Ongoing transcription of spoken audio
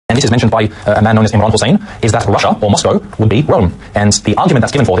and this is mentioned by a man known as Imran Hosein, is that Russia, or Moscow, would be Rome. And the argument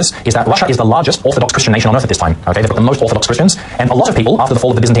that's given for this is that Russia is the largest Orthodox Christian nation on earth at this time. Okay, they've got the most Orthodox Christians, and a lot of people, after the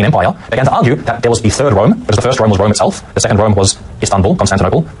fall of the Byzantine Empire, began to argue that there was the third Rome, because the first Rome was Rome itself, the second Rome was Istanbul,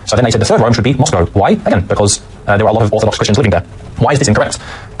 Constantinople. So then they said the third Rome should be Moscow. Why? Again, because there were a lot of Orthodox Christians living there. Why is this incorrect?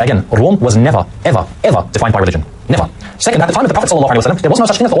 Again, Rome was never, ever, ever defined by religion. Never. Second, at the time of the Prophet ﷺ, there was no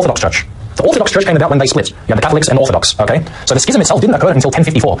such thing as the Orthodox Church. The Orthodox Church came about when they split. You had the Catholics and Orthodox, okay? So the schism itself didn't occur until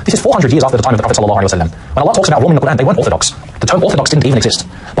 1054. This is 400 years after the time of the Prophet ﷺ. When Allah talks about Rome in the Quran, they weren't Orthodox. The term Orthodox didn't even exist.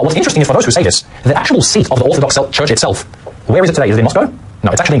 But what's interesting is for those who say this, the actual seat of the Orthodox Church itself, where is it today? Is it in Moscow?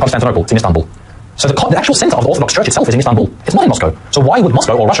 No, it's actually in Constantinople. It's in Istanbul. So the actual center of the Orthodox Church itself is in Istanbul. It's not in Moscow. So why would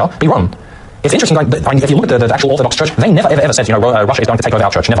Moscow or Russia be Rome? It's interesting, if you look at the actual Orthodox Church, they never ever said, Russia is going to take over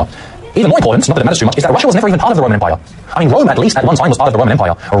our church. Never. Even more important, not that it matters too much, is that Russia was never even part of the Roman Empire. I mean, Rome, at least at one time, was part of the Roman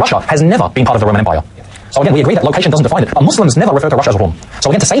Empire. Russia has never been part of the Roman Empire. So again, we agree that location doesn't define it, but Muslims never refer to Russia as Rome. So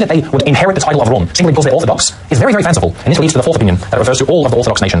again, to say that they would inherit the title of Rome simply because they're Orthodox is very, very fanciful. And this leads to the fourth opinion that refers to all of the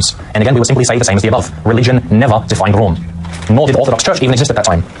Orthodox nations. And again, we would simply say the same as the above. Religion never defined Rome. Nor did the Orthodox Church even exist at that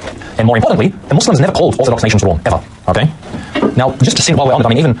time. And more importantly, the Muslims never called Orthodox nations Rome, ever. Okay? Now, just to see while we're on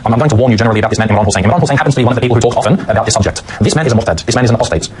it, I'm going to warn you generally about this man, Imran Hosein. Imran Hosein happens to be one of the people who talk often about this subject. This man is a Murtad. This man is an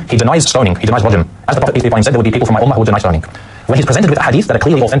apostate. He denies stoning. He denies rajm. As the Prophet peace be upon him said, there would be people from my ummah who would deny stoning. When he's presented with a hadith that are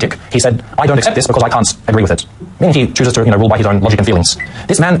clearly authentic, he said, I don't accept this because I can't agree with it. Meaning he chooses to rule by his own logic and feelings.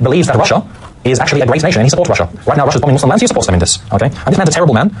 This man believes that Russia is actually a great nation and he supports Russia. Right now Russia's bombing Muslim lands, he supports them in this. Okay? And this man's a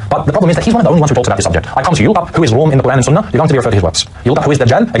terrible man, but the problem is that he's one of the only ones who talks about this subject. I come to you, look up who is Rome in the Quran and Sunnah, you're going to be referred to his works. You look up who is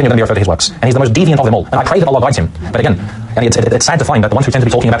Dajjal, again you're going to be referred to his works. And he's the most deviant of them all. And I pray that Allah guides him. But again, it's sad to find that the ones who tend to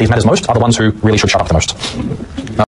be talking about these matters most are the ones who really should shut up the most.